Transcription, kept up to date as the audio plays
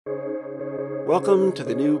Welcome to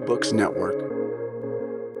the New Books Network.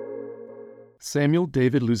 Samuel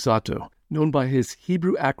David Luzzatto, known by his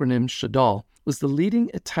Hebrew acronym Shadal, was the leading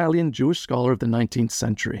Italian Jewish scholar of the 19th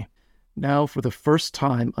century. Now, for the first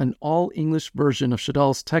time, an all-English version of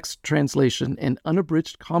Shadal's text translation and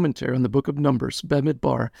unabridged commentary on the Book of Numbers,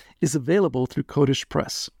 Bemidbar, is available through Kodesh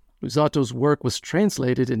Press. Luzzatto's work was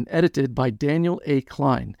translated and edited by Daniel A.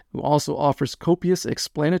 Klein, who also offers copious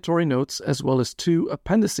explanatory notes as well as 2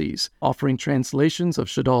 appendices offering translations of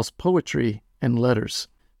Shadal's poetry and letters.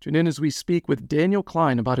 Tune in as we speak with Daniel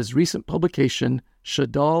Klein about his recent publication,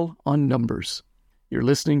 Shadal on Numbers. You're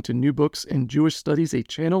listening to New Books in Jewish Studies, a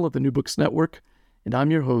channel of the New Books Network, and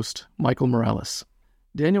I'm your host, Michael Morales.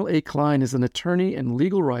 Daniel A. Klein is an attorney and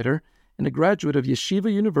legal writer and a graduate of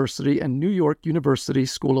Yeshiva University and New York University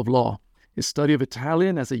School of Law. His study of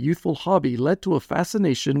Italian as a youthful hobby led to a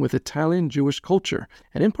fascination with Italian Jewish culture,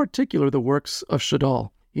 and in particular the works of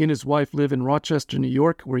Shadal. He and his wife live in Rochester, New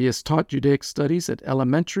York, where he has taught Judaic studies at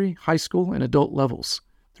elementary, high school, and adult levels.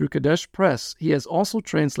 Through Kodesh Press, he has also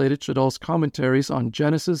translated Shadal's commentaries on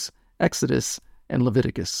Genesis, Exodus, and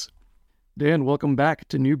Leviticus. Dan, welcome back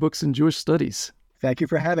to New Books in Jewish Studies. Thank you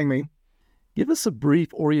for having me. Give us a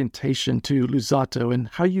brief orientation to Luzzatto and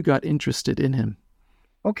how you got interested in him.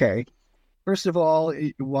 Okay. First of all,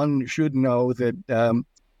 one should know that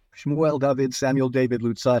Samuel David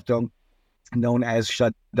Luzzatto, known as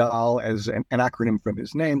Shadal, as an acronym from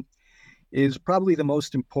his name, is probably the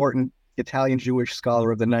most important Italian Jewish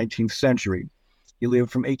scholar of the 19th century. He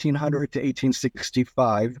lived from 1800 to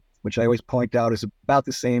 1865, which I always point out is about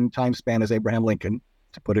the same time span as Abraham Lincoln,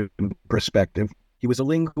 to put it in perspective. He was a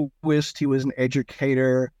linguist, he was an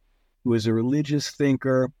educator, he was a religious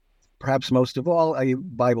thinker, perhaps most of all, a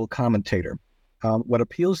Bible commentator. What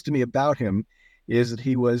appeals to me about him is that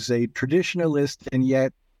he was a traditionalist and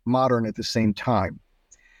yet modern at the same time.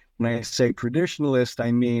 When I say traditionalist,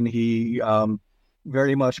 I mean he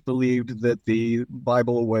very much believed that the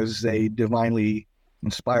Bible was a divinely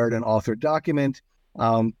inspired and authored document.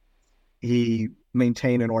 He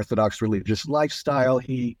maintained an Orthodox religious lifestyle.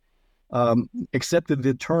 He accepted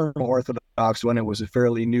the term Orthodox when it was a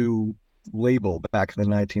fairly new label back in the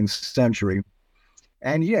 19th century.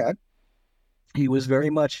 And yet, he was very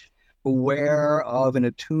much aware of and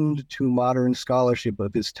attuned to modern scholarship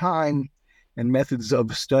of his time and methods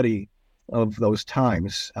of study of those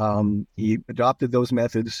times. He adopted those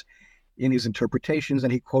methods in his interpretations,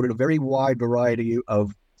 and he quoted a very wide variety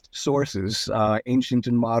of sources, ancient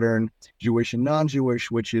and modern, Jewish and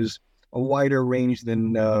non-Jewish, which is a wider range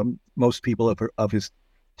than most people of his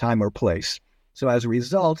time or place. So as a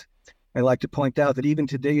result, I like to point out that even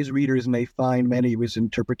today's readers may find many of his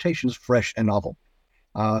interpretations fresh and novel.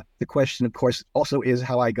 The question, of course, also is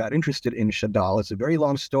how I got interested in Shadal. It's a very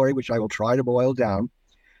long story, which I will try to boil down.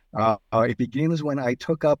 It begins when I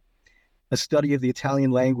took up a study of the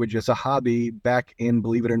Italian language as a hobby back in,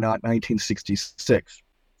 believe it or not, 1966.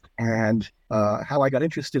 And how I got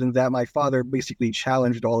interested in that, my father basically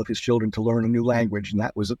challenged all of his children to learn a new language, and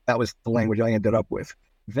that was the language I ended up with.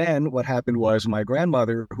 Then what happened was my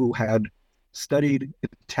grandmother, who had studied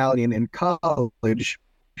Italian in college,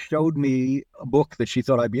 showed me a book that she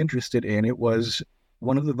thought I'd be interested in. It was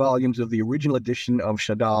one of the volumes of the original edition of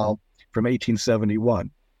Shadal from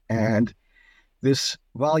 1871. And this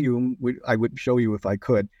volume, I would show you if I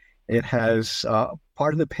could, it has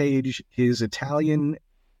part of the page his Italian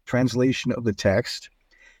translation of the text,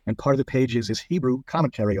 and part of the page is his Hebrew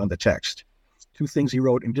commentary on the text. 2 things he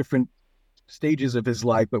wrote in different stages of his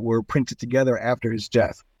life, but were printed together after his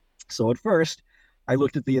death. So at first, I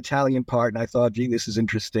looked at the Italian part and I thought, gee, this is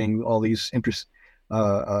interesting. All these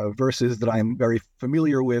verses that I'm very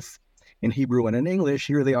familiar with in Hebrew and in English,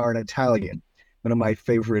 here they are in Italian. One of my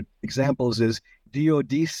favorite examples is Dio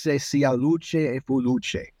disse sia luce e fu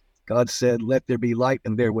luce. God said, let there be light,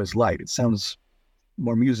 and there was light. It sounds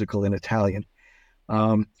more musical in Italian.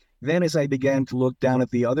 Then as I began to look down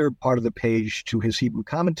at the other part of the page to his Hebrew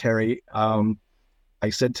commentary, I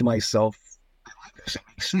said to myself, does it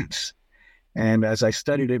make sense? And as I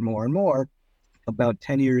studied it more and more, about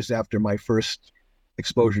 10 years after my first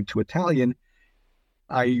exposure to Italian,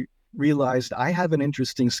 I realized I have an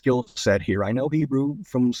interesting skill set here. I know Hebrew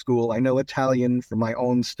from school. I know Italian from my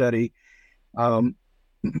own study.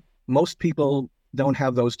 Most people don't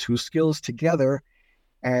have those 2 skills together,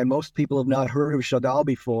 and most people have not heard of Shadal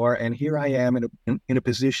before, and here I am in a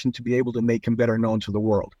position to be able to make him better known to the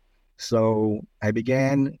world. So I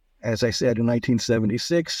began, as I said, in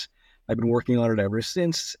 1976. I've been working on it ever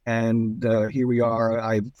since, and here we are.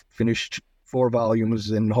 I've finished 4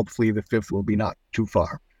 volumes, and hopefully the 5th will be not too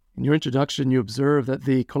far. In your introduction, you observe that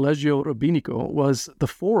the Collegio Rabbinico was the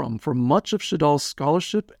forum for much of Shadal's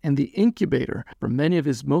scholarship and the incubator for many of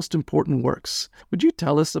his most important works. Would you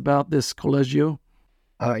tell us about this Collegio?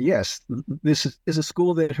 Yes, this is a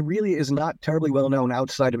school that really is not terribly well known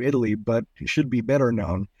outside of Italy, but should be better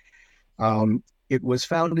known. It was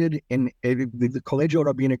founded the Collegio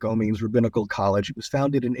Rabbinico means rabbinical college. It was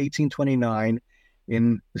founded in 1829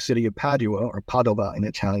 in the city of Padua, or Padova in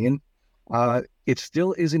Italian. It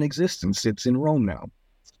still is in existence. It's in Rome now.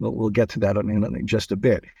 We'll get to that in just a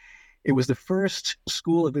bit. It was the first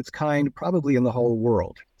school of its kind probably in the whole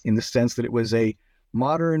world, in the sense that it was a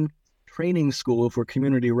modern training school for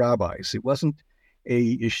community rabbis. It wasn't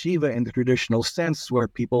a yeshiva in the traditional sense where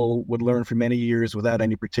people would learn for many years without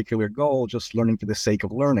any particular goal, just learning for the sake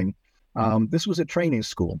of learning. This was a training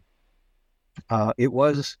school. It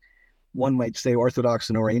was, one might say, orthodox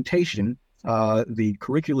in orientation. The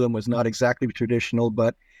curriculum was not exactly traditional,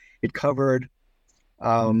 but it covered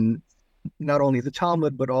not only the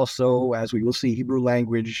Talmud, but also, as we will see, Hebrew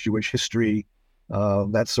language, Jewish history,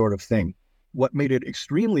 that sort of thing. What made it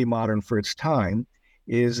extremely modern for its time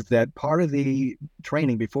is that part of the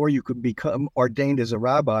training, before you could become ordained as a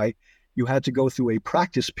rabbi, you had to go through a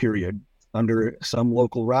practice period under some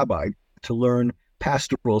local rabbi to learn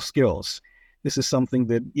pastoral skills. This is something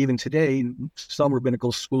that even today, some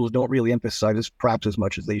rabbinical schools don't really emphasize perhaps as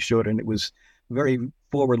much as they should, and it was a very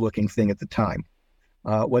forward-looking thing at the time.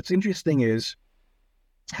 What's interesting is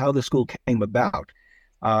how the school came about.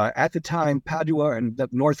 At the time, Padua and the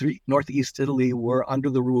northeast Italy were under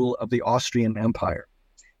the rule of the Austrian Empire.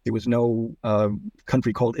 There was no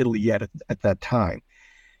country called Italy yet at that time.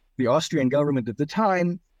 The Austrian government at the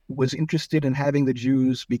time was interested in having the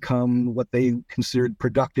Jews become what they considered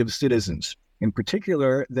productive citizens. In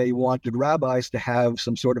particular, they wanted rabbis to have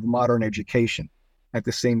some sort of modern education. At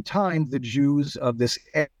the same time, the Jews of this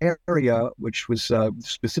area, which was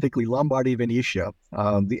specifically Lombardy, Venetia,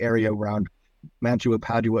 the area around Mantua,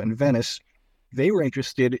 Padua, and Venice, they were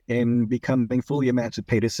interested in becoming fully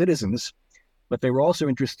emancipated citizens, but they were also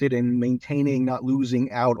interested in maintaining, not losing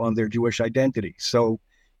out on their Jewish identity. So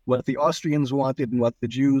what the Austrians wanted and what the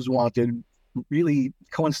Jews wanted really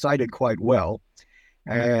coincided quite well.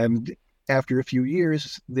 And after a few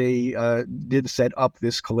years, they did set up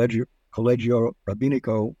this Collegio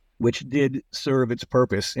Rabbinico, which did serve its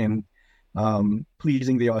purpose in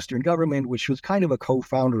pleasing the Austrian government, which was kind of a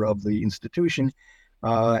co-founder of the institution,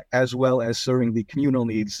 as well as serving the communal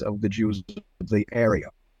needs of the Jews of the area.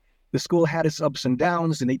 The school had its ups and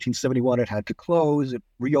downs. In 1871, it had to close. It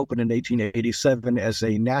reopened in 1887 as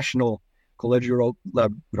a national Collegio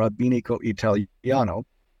Rabbinico Italiano.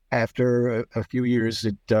 After a few years,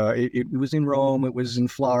 it was in Rome, it was in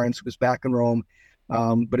Florence, it was back in Rome,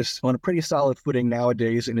 but it's on a pretty solid footing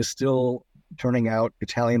nowadays and is still turning out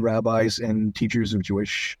Italian rabbis and teachers of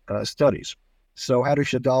Jewish studies. So how does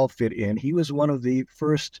Shadal fit in? He was one of the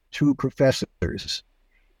first two professors,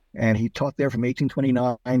 and he taught there from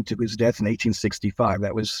 1829 to his death in 1865.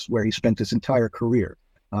 That was where he spent his entire career.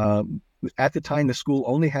 At the time, the school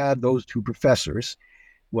only had those two professors.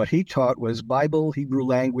 What he taught was Bible, Hebrew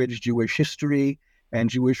language, Jewish history, and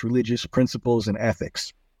Jewish religious principles and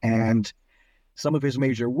ethics. And some of his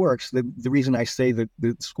major works, the reason I say that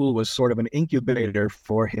the school was sort of an incubator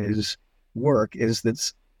for his work is that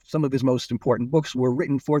some of his most important books were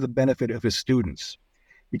written for the benefit of his students,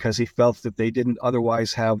 because he felt that they didn't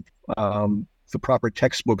otherwise have the proper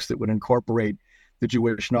textbooks that would incorporate the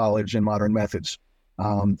Jewish knowledge and modern methods.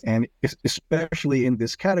 And especially in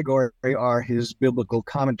this category are his biblical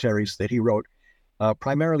commentaries that he wrote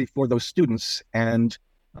primarily for those students and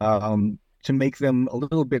to make them a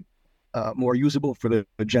little bit more usable for the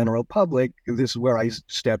general public. This is where I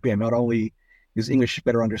step in. Not only is English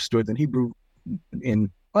better understood than Hebrew in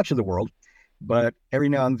much of the world, but every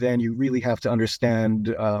now and then you really have to understand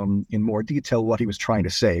in more detail what he was trying to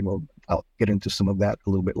say. Well, I'll get into some of that a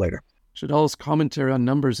little bit later. Shadal's commentary on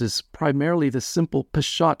Numbers is primarily the simple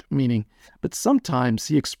Peshat meaning, but sometimes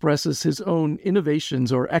he expresses his own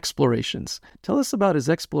innovations or explorations. Tell us about his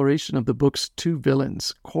exploration of the book's two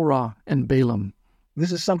villains, Korah and Balaam.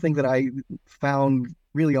 This is something that I found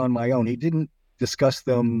really on my own. He didn't discuss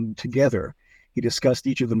them together. He discussed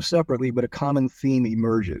each of them separately, but a common theme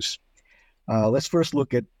emerges. Let's first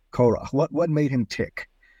look at Korah. What made him tick?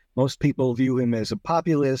 Most people view him as a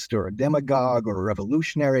populist or a demagogue or a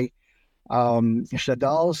revolutionary.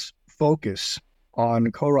 Shadal's focus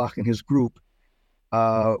on Korah and his group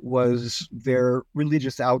was their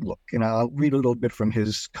religious outlook. And I'll read a little bit from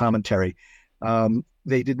his commentary.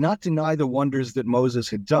 They did not deny the wonders that Moses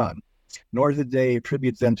had done, nor did they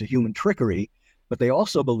attribute them to human trickery, But they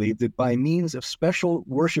also believed that by means of special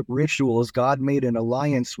worship rituals, God made an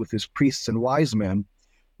alliance with his priests and wise men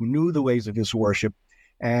who knew the ways of his worship,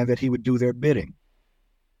 and that he would do their bidding.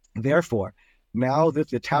 Therefore, now that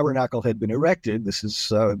the tabernacle had been erected, this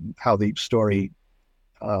is how the story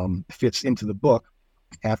fits into the book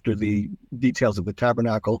after the details of the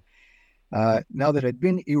tabernacle. Now that it had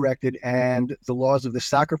been erected and the laws of the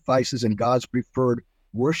sacrifices and God's preferred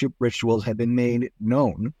worship rituals had been made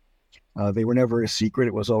known, they were never a secret.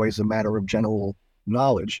 It was always a matter of general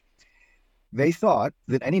knowledge. They thought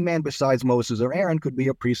that any man besides Moses or Aaron could be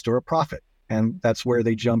a priest or a prophet. And that's where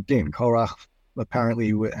they jumped in. Korach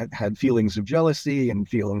apparently had feelings of jealousy and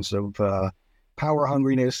feelings of power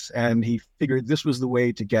hungriness. And he figured this was the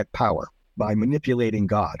way to get power, by manipulating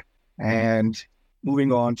God. And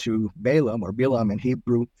moving on to Balaam, or Bilam in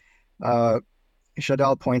Hebrew,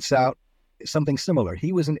 Shadal points out something similar.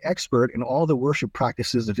 He was an expert in all the worship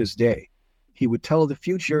practices of his day. He would tell the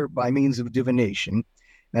future by means of divination.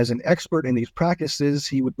 As an expert in these practices,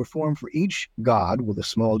 he would perform for each god, with a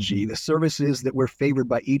small g, the services that were favored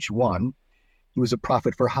by each one. He was a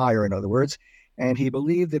prophet for hire, in other words, and he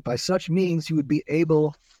believed that by such means he would be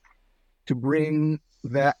able to bring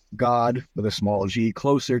that god, with a small g,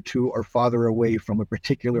 closer to or farther away from a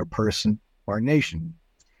particular person or nation.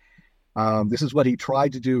 This is what he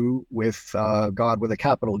tried to do with God with a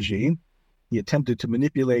capital G. He attempted to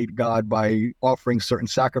manipulate God by offering certain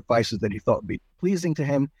sacrifices that he thought would be pleasing to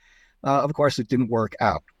him. Of course, it didn't work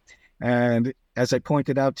out. And as I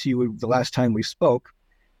pointed out to you the last time we spoke,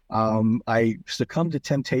 I succumbed to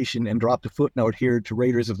temptation and dropped a footnote here to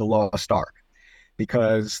Raiders of the Lost Ark,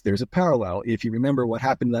 because there's a parallel. If you remember what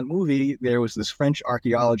happened in that movie, there was this French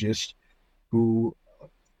archaeologist who,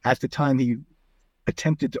 at the time he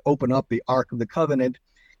attempted to open up the Ark of the Covenant,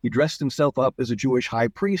 he dressed himself up as a Jewish high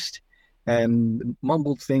priest and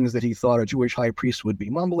mumbled things that he thought a Jewish high priest would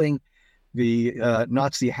be mumbling. The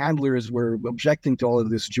Nazi handlers were objecting to all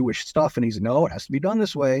of this Jewish stuff, and he said, no, it has to be done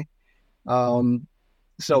this way.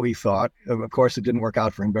 So he thought. Of course, it didn't work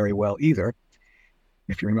out for him very well either,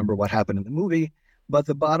 if you remember what happened in the movie. But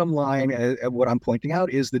the bottom line, what I'm pointing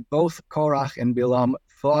out, is that both Korach and Bilam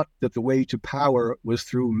thought that the way to power was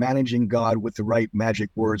through managing God with the right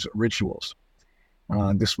magic words or rituals.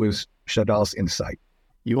 This was Shadal's insight.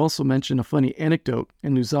 You also mentioned a funny anecdote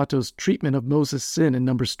in Luzzatto's treatment of Moses' sin in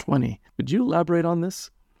Numbers 20. Would you elaborate on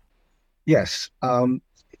this? Yes.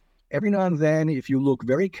 Every now and then, if you look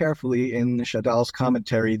very carefully in Shadal's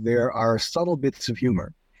commentary, there are subtle bits of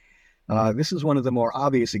humor. This is one of the more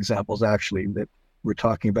obvious examples, actually, that we're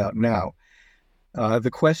talking about now.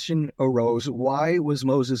 The question arose, why was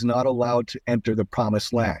Moses not allowed to enter the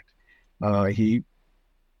promised land? He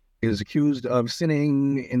is accused of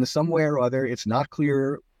sinning in some way or other. It's not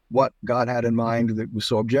clear what God had in mind that was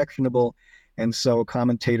so objectionable. And so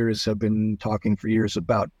commentators have been talking for years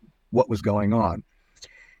about what was going on.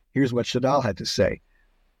 Here's what Shadal had to say.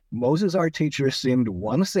 Moses, our teacher, sinned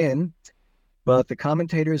one sin, but the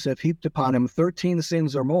commentators have heaped upon him 13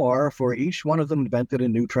 sins or more, for each one of them invented a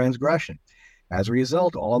new transgression. As a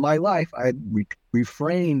result, all my life I had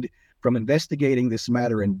refrained from investigating this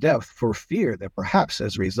matter in depth, for fear that perhaps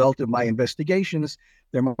as a result of my investigations,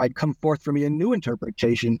 there might come forth for me a new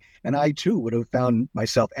interpretation, and I too would have found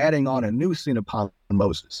myself adding on a new sin upon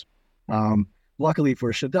Moses. Luckily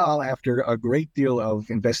for Shadal, after a great deal of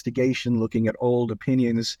investigation, looking at old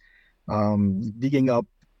opinions, digging up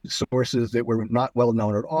sources that were not well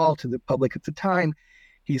known at all to the public at the time,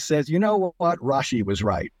 he says, you know what, Rashi was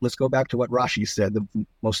right. Let's go back to what Rashi said, the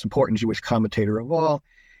most important Jewish commentator of all.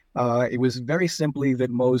 It was very simply that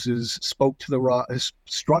Moses spoke to the rock,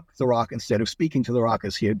 struck the rock instead of speaking to the rock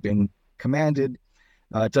as he had been commanded.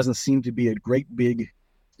 It doesn't seem to be a great big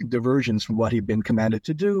diversions from what he'd been commanded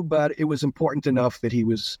to do, but it was important enough that he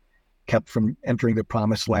was kept from entering the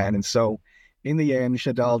promised land. And so in the end,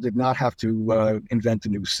 Shadal did not have to invent a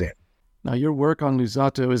new sin. Now, your work on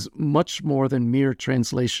Luzzatto is much more than mere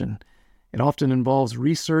translation. It often involves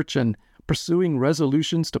research and pursuing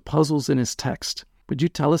resolutions to puzzles in his text. Would you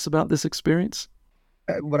tell us about this experience?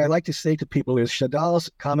 What I like to say to people is Shadal's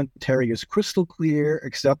commentary is crystal clear,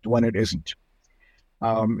 except when it isn't.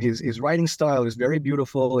 His writing style is very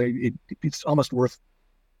beautiful. It's almost worth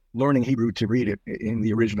learning Hebrew to read it in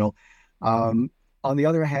the original. On the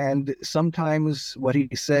other hand, sometimes what he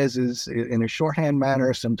says is in a shorthand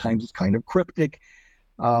manner, sometimes it's kind of cryptic.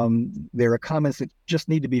 There are comments that just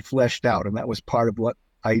need to be fleshed out, and that was part of what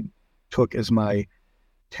I took as my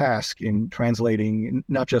task in translating,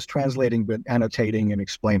 not just translating, but annotating and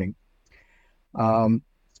explaining.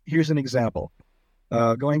 Here's an example.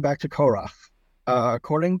 Going back to Korach,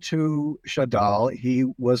 According to Shadal, he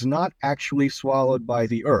was not actually swallowed by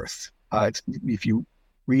the earth. If you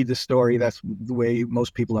read the story, that's the way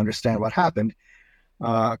most people understand what happened.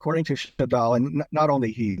 According to Shadal, and not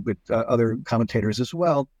only he, but other commentators as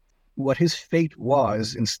well, what his fate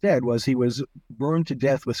was instead was he was burned to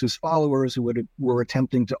death with his followers who were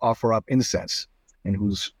attempting to offer up incense and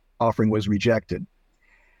whose offering was rejected.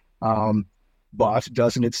 But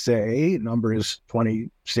doesn't it say, Numbers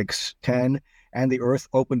 26:10, and the earth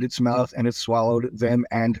opened its mouth and it swallowed them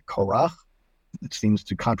and Korach? It seems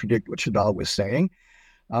to contradict what Shadal was saying.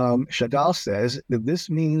 Shadal says that this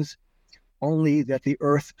means only that the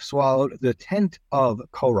earth swallowed the tent of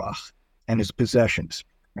Korach and his possessions.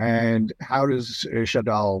 And how does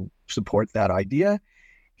Shadal support that idea?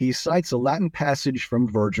 He cites a Latin passage from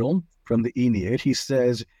Virgil, from the Aeneid. He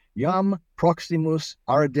says, Iam proximus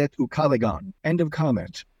ardet Ucalegon. End of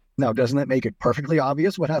comment. Now, doesn't that make it perfectly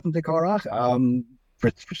obvious what happened to Korach?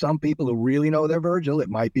 For some people who really know their Virgil, it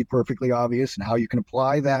might be perfectly obvious and how you can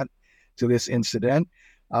apply that to this incident.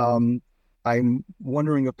 I'm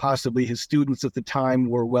wondering if possibly his students at the time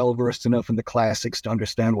were well-versed enough in the classics to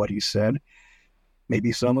understand what he said.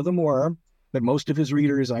 Maybe some of them were, but most of his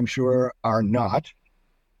readers, I'm sure, are not.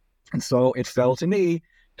 And so it fell to me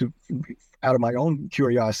to, out of my own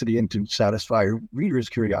curiosity and to satisfy readers'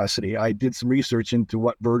 curiosity, I did some research into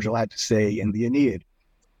what Virgil had to say in the Aeneid.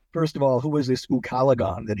 First of all, who was this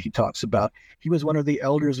Ucalegon that he talks about? He was one of the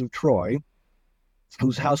elders of Troy,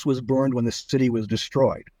 whose house was burned when the city was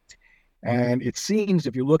destroyed. And it seems,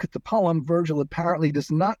 if you look at the poem, Virgil apparently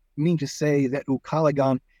does not mean to say that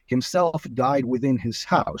Ucalegon himself died within his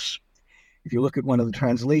house. If you look at one of the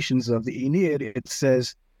translations of the Aeneid, it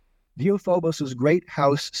says, Deiphobos' great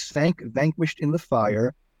house sank vanquished in the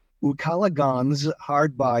fire, Ucalegon's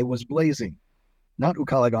hard by was blazing. Not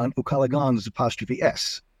Ucalegon, Ucalegon's apostrophe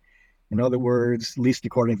S. In other words, at least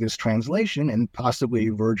according to this translation, and possibly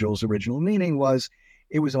Virgil's original meaning was,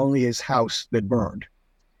 it was only his house that burned.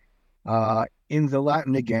 In the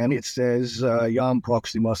Latin again, it says, Iam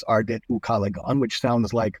proximus ardet Ucalegon, which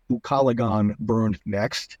sounds like Ucalegon burned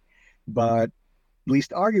next, but at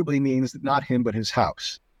least arguably means not him, but his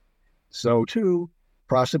house. So too,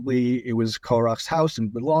 possibly it was Korach's house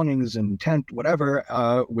and belongings and tent, whatever,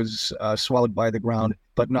 was swallowed by the ground,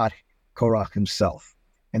 but not Korach himself.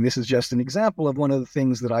 And this is just an example of one of the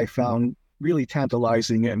things that I found really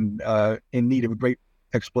tantalizing and in need of a great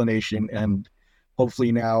explanation. And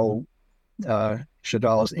hopefully now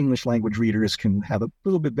Shadal's English language readers can have a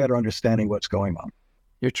little bit better understanding what's going on.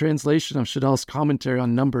 Your translation of Shadal's commentary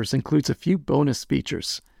on Numbers includes a few bonus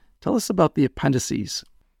features. Tell us about the appendices.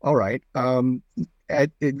 All right. In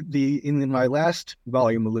my last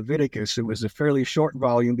volume of Leviticus, it was a fairly short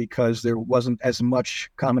volume because there wasn't as much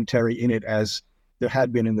commentary in it as there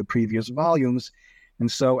had been in the previous volumes.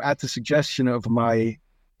 And so at the suggestion of my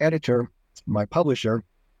editor, my publisher,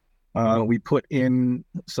 we put in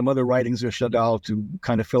some other writings of Shadal to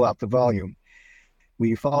kind of fill out the volume.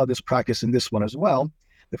 We follow this practice in this one as well.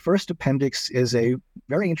 The first appendix is a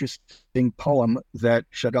very interesting poem that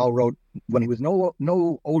Shadal wrote when he was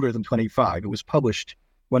no older than 25. It was published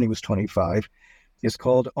when he was 25. It's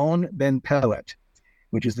called On Ben Pelet,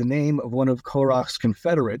 which is the name of one of Korach's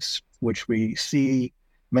confederates, which we see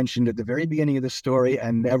mentioned at the very beginning of the story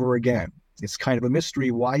and never again. It's kind of a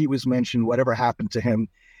mystery why he was mentioned, whatever happened to him.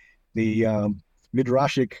 The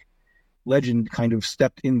Midrashic legend kind of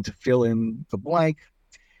stepped in to fill in the blank.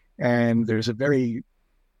 And there's a very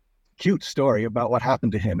cute story about what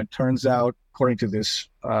happened to him. It turns out, according to this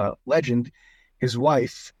legend, his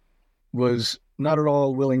wife was not at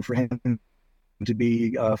all willing for him to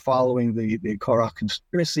be following the Korach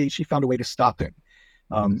conspiracy. She found a way to stop him.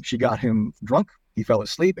 She got him drunk. He fell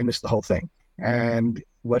asleep and missed the whole thing. And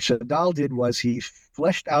what Shadal did was he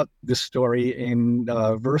fleshed out this story in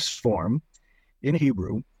verse form in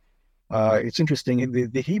Hebrew. It's interesting.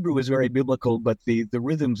 The Hebrew is very biblical, but the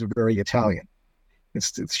rhythms are very Italian.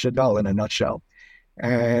 It's Shadal in a nutshell.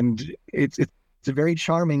 And it's a very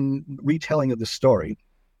charming retelling of the story.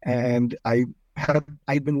 And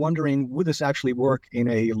I'd been wondering, would this actually work in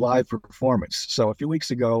a live performance? So a few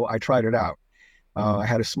weeks ago, I tried it out. I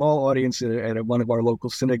had a small audience at one of our local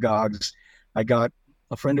synagogues. I got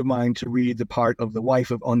a friend of mine to read the part of the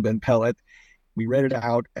wife of On Ben Pelet. We read it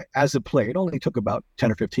out as a play. It only took about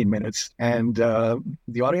 10 or 15 minutes, and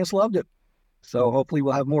the audience loved it. So hopefully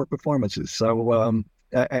we'll have more performances. So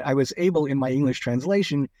I was able in my English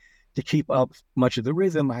translation to keep up much of the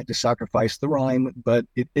rhythm. I had to sacrifice the rhyme, but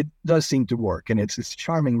it does seem to work, and it's a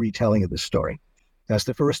charming retelling of the story. That's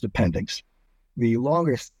the first appendix. The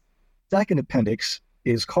longer second appendix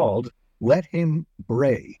is called Let Him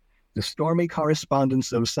Bray, The Stormy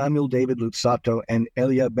Correspondence of Samuel David Luzzatto and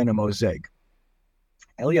Elia Ben-Moseg.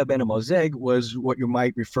 Elia Ben-Moseg was what you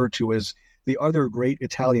might refer to as the other great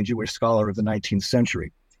Italian Jewish scholar of the 19th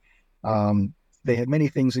century. They had many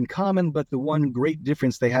things in common, but the one great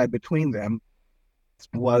difference they had between them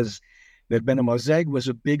was that Ben-Moseg was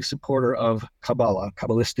a big supporter of Kabbalah,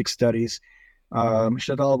 Kabbalistic studies.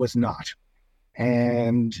 Shadal was not.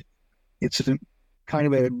 And it's a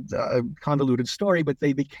kind of a convoluted story, but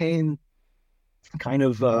they became kind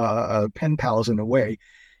of pen pals in a way.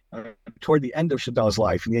 Toward the end of Shadal's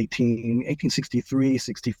life, in 1863,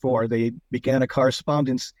 64, they began a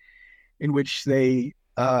correspondence in which they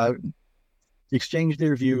exchanged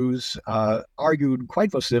their views, argued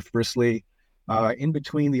quite vociferously. In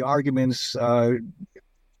between the arguments,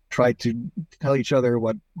 tried to tell each other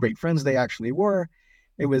what great friends they actually were.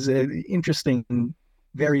 It was an interesting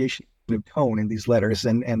variation of tone in these letters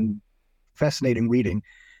and fascinating reading.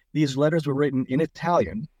 These letters were written in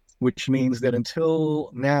Italian, which means that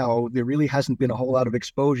until now, there really hasn't been a whole lot of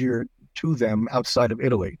exposure to them outside of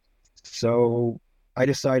Italy. So I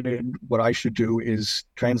decided what I should do is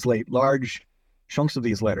translate large chunks of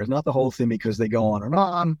these letters, not the whole thing because they go on and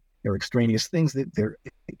on. There are extraneous things that they're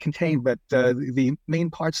contained, but the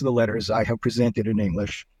main parts of the letters I have presented in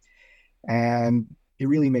English. And it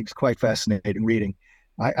really makes quite fascinating reading.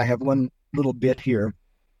 I have one little bit here,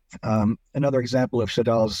 another example of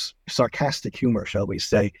Shadal's sarcastic humor, shall we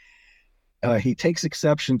say. He takes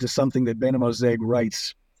exception to something that Ben-Moseg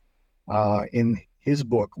writes in his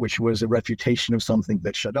book, which was a refutation of something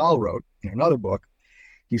that Shadal wrote in another book.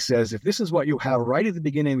 He says, if this is what you have right at the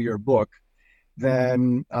beginning of your book,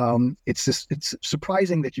 then it's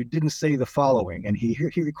surprising that you didn't say the following. And he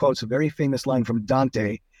quotes a very famous line from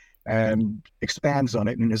Dante and expands on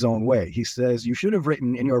it in his own way. He says, you should have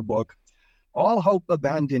written in your book, all hope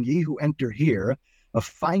abandon ye who enter here, of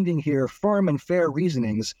finding here firm and fair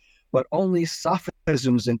reasonings, but only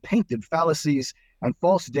sophisms and painted fallacies, and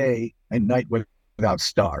false day and night without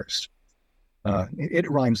stars. It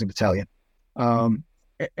rhymes in Italian.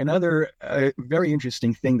 Another very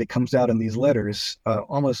interesting thing that comes out in these letters,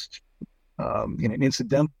 almost in an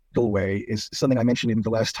incidental way, is something I mentioned in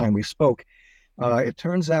the last time we spoke. It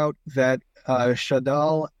turns out that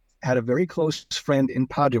Shadal had a very close friend in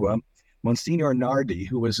Padua, Monsignor Nardi,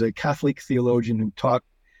 who was a Catholic theologian who taught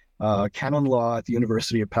canon law at the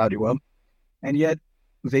University of Padua, and yet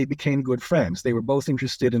they became good friends. They were both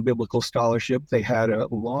interested in biblical scholarship. They had a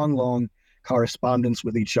long correspondence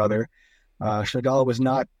with each other. Shadal was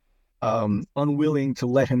not unwilling to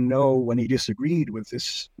let him know when he disagreed with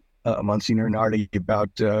this Monsignor Nardi about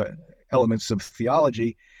elements of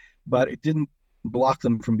theology, but it didn't block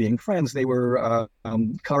them from being friends. They were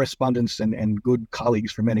correspondents and good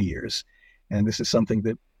colleagues for many years. And this is something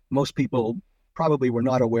that most people probably were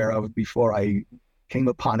not aware of before I came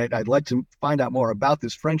upon it. I'd like to find out more about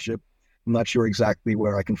this friendship. I'm not sure exactly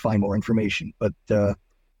where I can find more information, but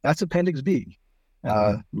that's Appendix B.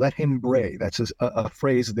 Let him bray. That's a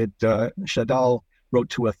phrase that Shadal wrote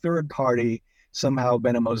to a third party. Somehow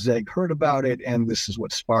Ben-Moseg heard about it, and this is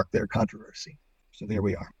what sparked their controversy. So there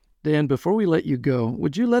we are. Dan, before we let you go,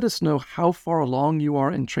 would you let us know how far along you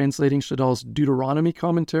are in translating Shadal's Deuteronomy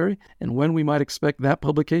commentary and when we might expect that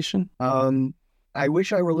publication? I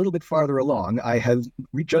wish I were a little bit farther along. I have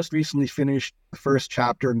just recently finished the first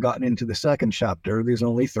chapter and gotten into the second chapter. There's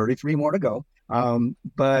only 33 more to go.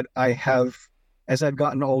 But I have, as I've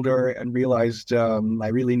gotten older and realized I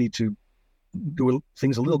really need to do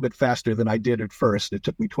things a little bit faster than I did at first. It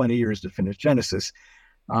took me 20 years to finish Genesis.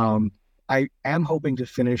 I am hoping to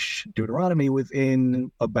finish Deuteronomy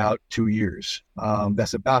within about 2 years.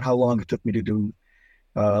 That's about how long it took me to do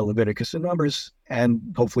Leviticus and Numbers, and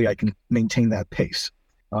hopefully I can maintain that pace.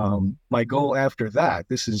 My goal after that,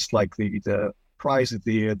 this is like the prize at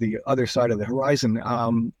the other side of the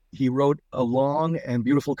horizon. He wrote a long and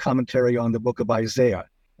beautiful commentary on the book of Isaiah,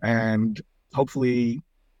 and hopefully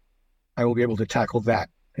I will be able to tackle that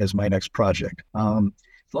as my next project.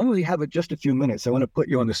 As long as we have just a few minutes, I want to put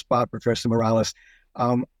you on the spot, Professor Morales.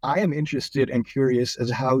 I am interested and curious as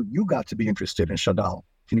to how you got to be interested in Shadal.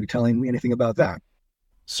 Can you tell me anything about that?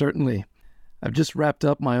 Certainly. I've just wrapped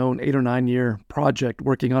up my own 8 or 9 year project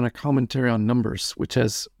working on a commentary on Numbers, which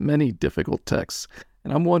has many difficult texts.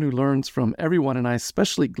 And I'm one who learns from everyone, and I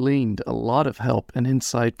especially gleaned a lot of help and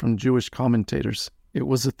insight from Jewish commentators. It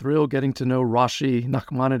was a thrill getting to know Rashi,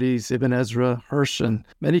 Nachmanides, Ibn Ezra, Hirsch, and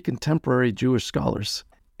many contemporary Jewish scholars.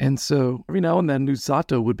 And so every now and then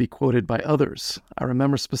Luzzatto would be quoted by others. I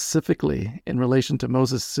remember specifically in relation to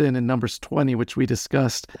Moses' sin in Numbers 20, which we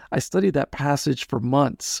discussed. I studied that passage for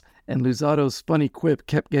months and Luzzatto's funny quip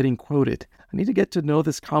kept getting quoted. I need to get to know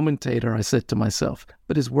this commentator, I said to myself,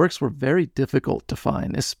 but his works were very difficult to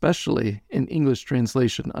find, especially in English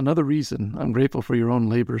translation. Another reason I'm grateful for your own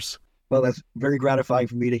labors. Well, that's very gratifying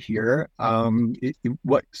for me to hear.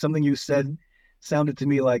 Something you said sounded to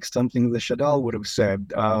me like something the Shadal would have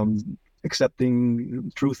said,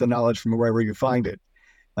 accepting truth and knowledge from wherever you find it.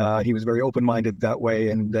 He was very open-minded that way,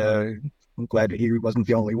 and I'm glad to hear he wasn't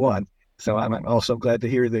the only one. So I'm also glad to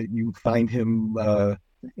hear that you find him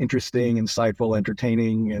interesting, insightful,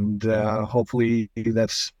 entertaining, and hopefully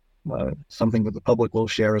that's something that the public will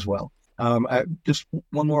share as well. Just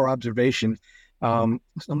one more observation.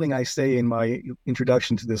 Something I say in my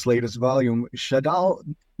introduction to this latest volume, Shadal,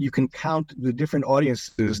 you can count the different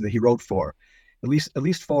audiences that he wrote for, at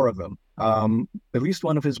least 4 of them. At least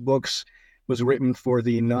one of his books was written for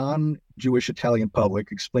the non-Jewish Italian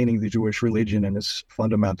public, explaining the Jewish religion and its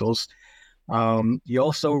fundamentals. He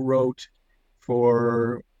also wrote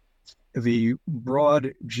for the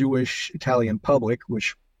broad Jewish Italian public,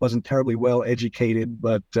 which wasn't terribly well educated,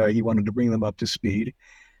 but he wanted to bring them up to speed.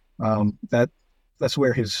 That's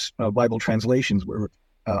where his Bible translations were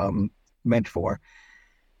meant for.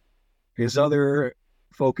 His other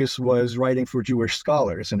focus was writing for Jewish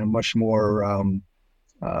scholars in a much more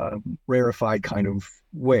rarefied kind of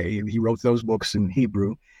way. He wrote those books in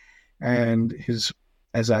Hebrew, and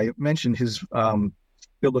as I mentioned, his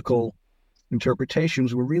biblical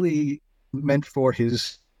interpretations were really meant for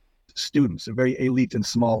his students, a very elite and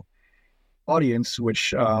small audience,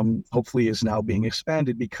 which hopefully is now being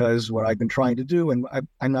expanded, because what I've been trying to do, and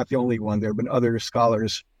I'm not the only one, there have been other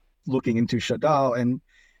scholars looking into Shadal, and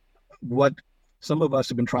what some of us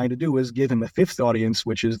have been trying to do is give him a 5th audience,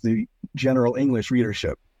 which is the general English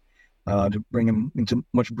readership, to bring him into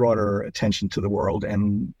much broader attention to the world.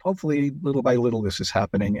 And hopefully, little by little, this is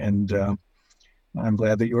happening, and I'm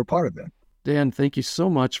glad that you were part of that. Dan, thank you so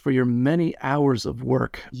much for your many hours of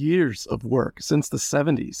work, years of work since the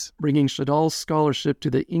 70s, bringing Shadal's scholarship to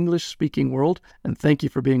the English-speaking world, and thank you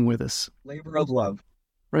for being with us. Labor of love.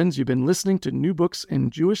 Friends, you've been listening to New Books in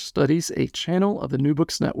Jewish Studies, a channel of the New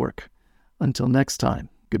Books Network. Until next time,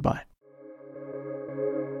 goodbye.